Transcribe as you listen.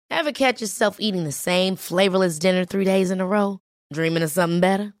Ever catch yourself eating the same flavorless dinner 3 days in a row? Dreaming of something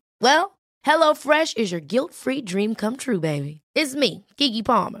better? Well, HelloFresh is your guilt-free dream come true, baby. It's me, Keke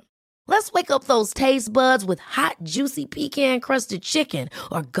Palmer. Let's wake up those taste buds with hot, juicy pecan-crusted chicken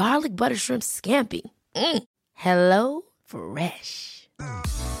or garlic butter shrimp scampi. Hello Fresh.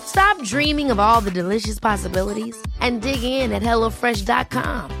 Stop dreaming of all the delicious possibilities and dig in at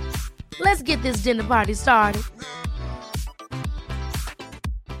HelloFresh.com. Let's get this dinner party started.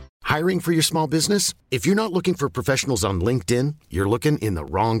 Hiring for your small business? If you're not looking for professionals on LinkedIn, you're looking in the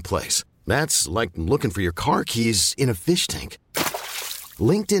wrong place. That's like looking for your car keys in a fish tank.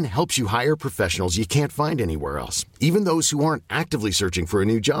 LinkedIn helps you hire professionals you can't find anywhere else, even those who aren't actively searching for a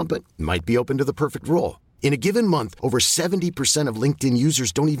new job but might be open to the perfect role. In a given month, over 70% of LinkedIn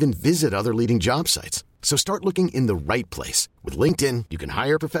users don't even visit other leading job sites. So start looking in the right place. With LinkedIn, you can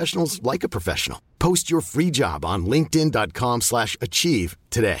hire professionals like a professional. Post your free job on linkedin.com/achieve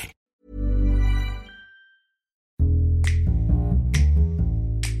today.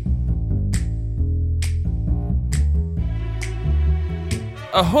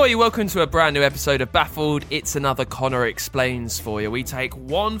 Ahoy, welcome to a brand new episode of Baffled. It's another Connor Explains for you. We take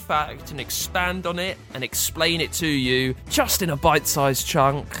one fact and expand on it and explain it to you just in a bite-sized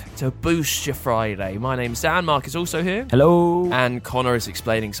chunk to boost your Friday. My name's Dan, Mark is also here. Hello. And Connor is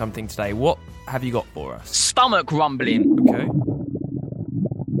explaining something today. What have you got for us? Stomach rumbling. Okay.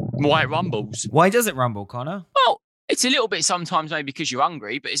 Why it rumbles? Why does it rumble, Connor? Well, it's a little bit sometimes maybe because you're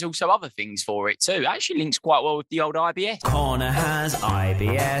hungry, but it's also other things for it too. It actually links quite well with the old IBS. Connor has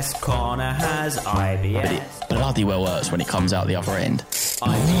IBS. Connor has IBS. But it bloody well hurts when it comes out the other end.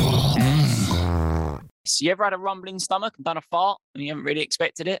 IBS. So you ever had a rumbling stomach and done a fart and you haven't really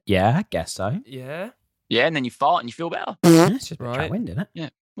expected it? Yeah, I guess so. Yeah. Yeah, and then you fart and you feel better. It's just a bit of Right. trap wind, isn't it? Yeah.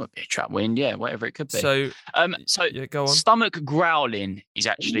 Well, a bit of trap wind, yeah, whatever it could be. So yeah, go on. Stomach growling is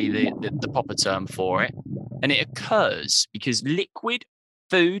actually the proper term for it. And it occurs because liquid,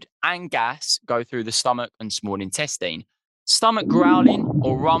 food, and gas go through the stomach and small intestine. Stomach growling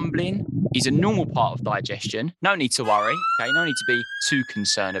or rumbling is a normal part of digestion. No need to worry, okay? No need to be too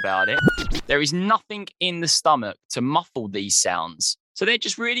concerned about it. There is nothing in the stomach to muffle these sounds. So they're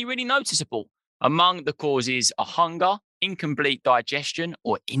just really, really noticeable. Among the causes are hunger, incomplete digestion,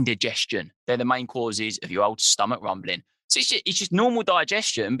 or indigestion. They're the main causes of your old stomach rumbling. So it's just normal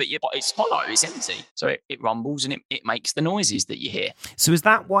digestion, but it's hollow, it's empty. So it rumbles and it makes the noises that you hear. So is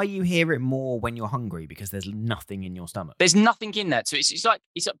that why you hear it more when you're hungry? Because there's nothing in your stomach? There's nothing in that. So it's like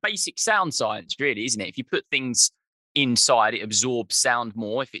basic sound science, really, isn't it? If you put things inside, it absorbs sound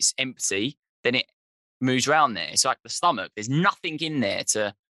more. If it's empty, then it moves around there. It's like the stomach. There's nothing in there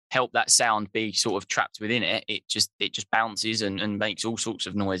to help that sound be sort of trapped within it. It just bounces and makes all sorts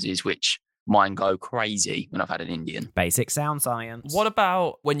of noises, which mine go crazy when I've had an Indian. Basic sound science. What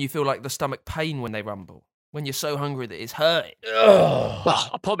about when you feel like the stomach pain when they rumble? When you're so hungry that it's hurting? Well,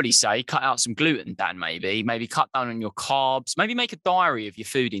 I'd probably say cut out some gluten, Dan, maybe cut down on your carbs. Maybe make a diary of your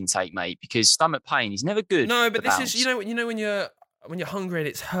food intake, mate, because stomach pain is never good. No, but this bounce. is, you know when you're hungry and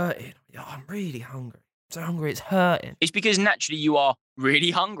it's hurting. Oh, I'm really hungry. I'm so hungry it's hurting. It's because naturally you are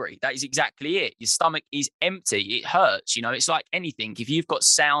really hungry. That is exactly it. Your stomach is empty. It hurts. It's like anything. If you've got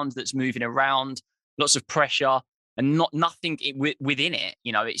sound that's moving around, lots of pressure, and nothing within it,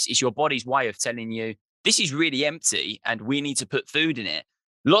 it's your body's way of telling you this is really empty and we need to put food in it.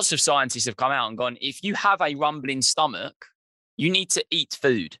 Lots of scientists have come out and gone, if you have a rumbling stomach, you need to eat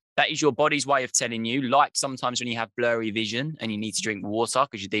food. That is your body's way of telling you, like sometimes when you have blurry vision and you need to drink water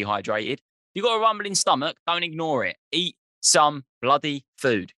because you're dehydrated. If you've got a rumbling stomach, don't ignore it. Eat some bloody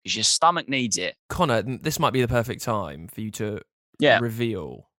food because your stomach needs it. Connor, this might be the perfect time for you to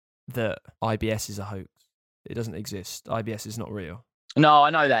reveal that IBS is a hoax. It doesn't exist. IBS is not real. No, I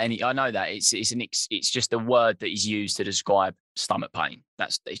know that. I know that it's just a word that is used to describe stomach pain.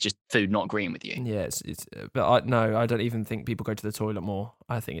 It's just food not agreeing with you. Yeah, but I don't even think people go to the toilet more.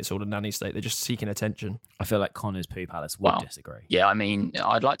 I think it's all a nanny state. They're just seeking attention. I feel like Connor's Poo Palace would disagree. Yeah, I mean,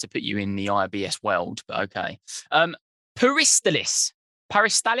 I'd like to put you in the IBS world, but okay. Peristolis,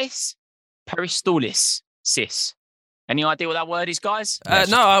 cis. Any idea what that word is, guys? It's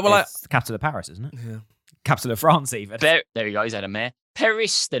the capital of Paris, isn't it? Yeah. Capital of France, even. There you go. He's had a mare.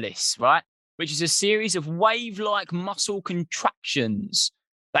 Peristolis, right? Which is a series of wave-like muscle contractions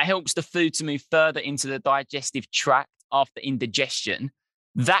that helps the food to move further into the digestive tract after indigestion.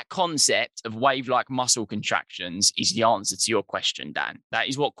 That concept of wave-like muscle contractions is the answer to your question, Dan. That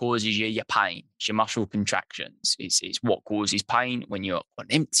is what causes you your pain. It's your muscle contractions. It's what causes pain when you're on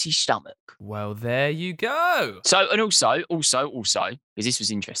an empty stomach. Well, there you go. So, and also, because this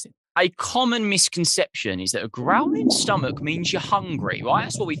was interesting. a common misconception is that a growling stomach means you're hungry, right?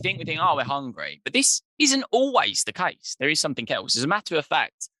 That's what we think. We think, oh, we're hungry. But this isn't always the case. There is something else. As a matter of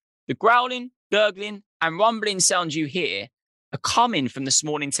fact, the growling, gurgling, and rumbling sounds you hear are coming from the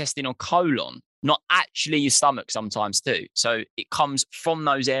small intestine or colon, not actually your stomach sometimes too. So it comes from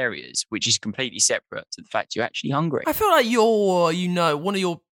those areas, which is completely separate to the fact you're actually hungry. I feel like one of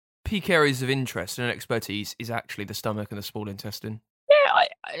your peak areas of interest and expertise is actually the stomach and the small intestine.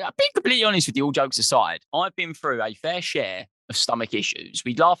 Yeah, I'll be completely honest with you, all jokes aside. I've been through a fair share of stomach issues.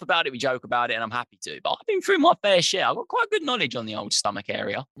 We laugh about it, we joke about it, and I'm happy to. But I've been through my fair share. I've got quite good knowledge on the old stomach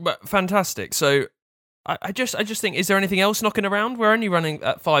area. But fantastic. So I just think, is there anything else knocking around? We're only running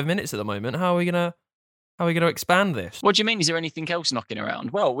at 5 minutes at the moment. How are we gonna expand this? What do you mean? Is there anything else knocking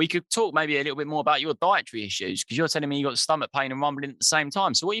around? Well, we could talk maybe a little bit more about your dietary issues, because you're telling me you got stomach pain and rumbling at the same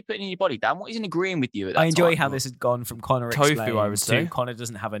time. So what are you putting in your body, Dan? What isn't agreeing with you at that I enjoy time? how this has gone from Connor Tofu, explains I would say. to Connor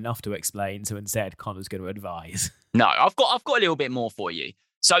doesn't have enough to explain, so instead Connor's going to advise. No, I've got a little bit more for you.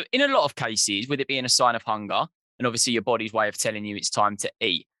 So in a lot of cases, with it being a sign of hunger, and obviously your body's way of telling you it's time to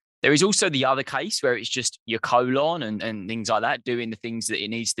eat, there is also the other case where it's just your colon and things like that doing the things that it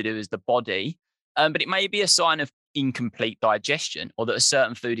needs to do as the body. But it may be a sign of incomplete digestion, or that a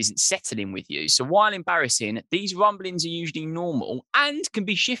certain food isn't settling with you. So while embarrassing, these rumblings are usually normal and can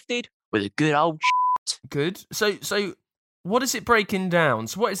be shifted with a good old Good. So what is it breaking down?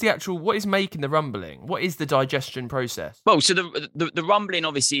 So what is making the rumbling? What is the digestion process? Well, so the rumbling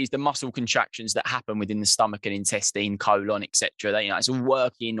obviously is the muscle contractions that happen within the stomach and intestine, colon, etc. It's all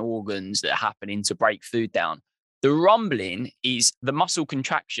working organs that are happening to break food down. The rumbling is the muscle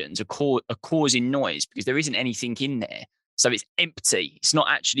contractions are causing noise because there isn't anything in there. So it's empty. It's not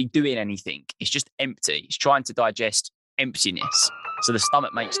actually doing anything. It's just empty. It's trying to digest emptiness. So the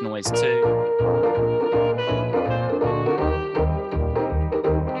stomach makes noise too.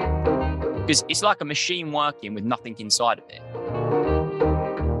 Because it's like a machine working with nothing inside of it.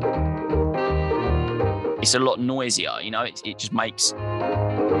 It's a lot noisier, it just makes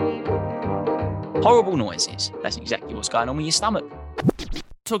horrible noises. That's exactly what's going on with your stomach.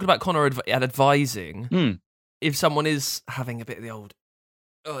 Talking about Connor advising, Mm. if someone is having a bit of the old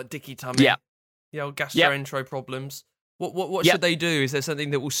dicky tummy, the old gastrointestinal problems, what should they do? Is there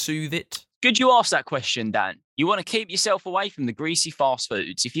something that will soothe it? Good you asked that question, Dan. You want to keep yourself away from the greasy fast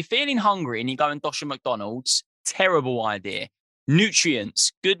foods. If you're feeling hungry and you go and dosh a McDonald's, terrible idea.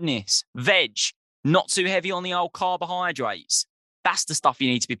 Nutrients, goodness, veg, not too heavy on the old carbohydrates. That's the stuff you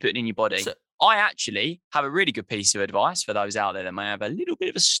need to be putting in your body. So- I actually have a really good piece of advice for those out there that may have a little bit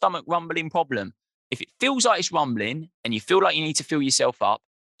of a stomach rumbling problem. If it feels like it's rumbling and you feel like you need to fill yourself up,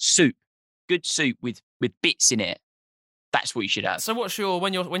 soup, good soup with bits in it. That's what you should have. So what's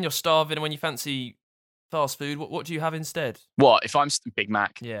when you're starving and when you fancy fast food, what do you have instead? What if I'm Big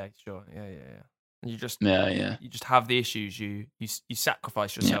Mac? Yeah, sure. Yeah. And you just You just have the issues. You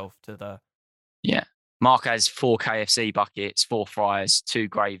sacrifice yourself to the. Yeah. Mark has 4 KFC buckets, 4 fries, 2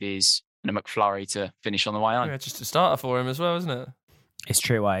 gravies, and a McFlurry to finish on the way home. Yeah, just a starter for him as well, isn't it? It's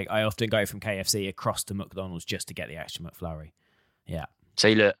true. I often go from KFC across to McDonald's just to get the extra McFlurry. Yeah.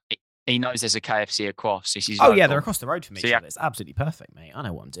 See, look, he knows there's a KFC across. This is Oh, yeah, local. they're across the road from each So, yeah. other. It's absolutely perfect, mate. I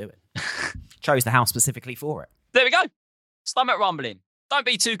know what I'm doing. Chose the house specifically for it. There we go. Stomach rumbling. Don't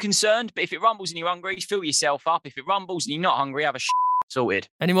be too concerned, but if it rumbles and you're hungry, fill yourself up. If it rumbles and you're not hungry, have a sorted.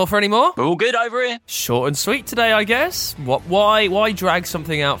 Any more for any more? We're all good over here. Short and sweet today, I guess. Why drag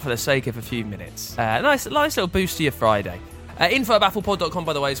something out for the sake of a few minutes? Nice little boost to your Friday. Info@bafflepod.com,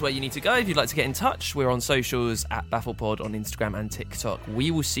 by the way, is where you need to go if you'd like to get in touch. We're on socials at BafflePod on Instagram and TikTok. We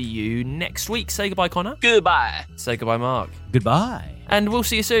will see you next week. Say goodbye, Connor. Goodbye. Say goodbye, Mark. Goodbye. And we'll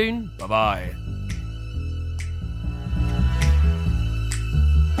see you soon. Bye-bye.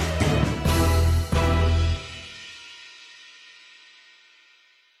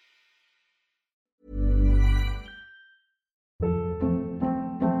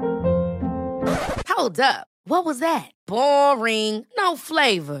 Hold up. What was that? Boring. No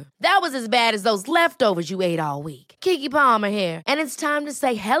flavor. That was as bad as those leftovers you ate all week. Keke Palmer here. And it's time to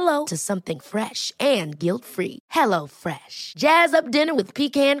say hello to something fresh and guilt-free. Hello Fresh. Jazz up dinner with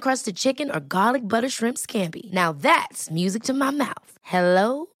pecan-crusted chicken or garlic butter shrimp scampi. Now that's music to my mouth.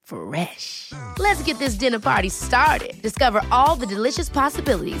 Hello Fresh. Let's get this dinner party started. Discover all the delicious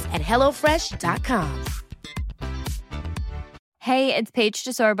possibilities at hellofresh.com. Hey, it's Paige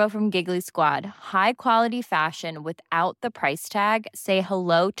DeSorbo from Giggly Squad. High quality fashion without the price tag. Say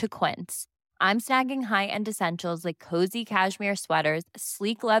hello to Quince. I'm snagging high-end essentials like cozy cashmere sweaters,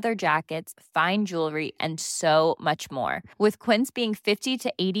 sleek leather jackets, fine jewelry, and so much more. With Quince being 50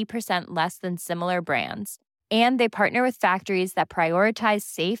 to 80% less than similar brands. And they partner with factories that prioritize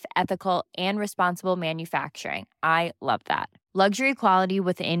safe, ethical, and responsible manufacturing. I love that. Luxury quality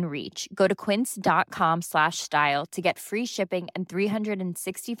within reach. Go to quince.com/style to get free shipping and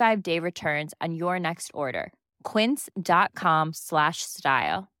 365-day returns on your next order.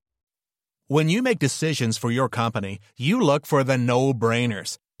 Quince.com/style. When you make decisions for your company, you look for the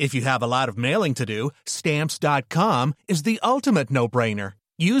no-brainers. If you have a lot of mailing to do, Stamps.com is the ultimate no-brainer.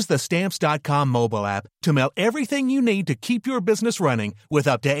 Use the Stamps.com mobile app to mail everything you need to keep your business running with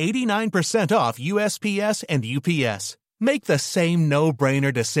up to 89% off USPS and UPS. Make the same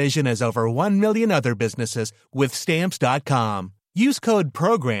no-brainer decision as over 1 million other businesses with Stamps.com. Use code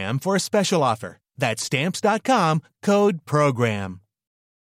PROGRAM for a special offer. That's Stamps.com, code PROGRAM.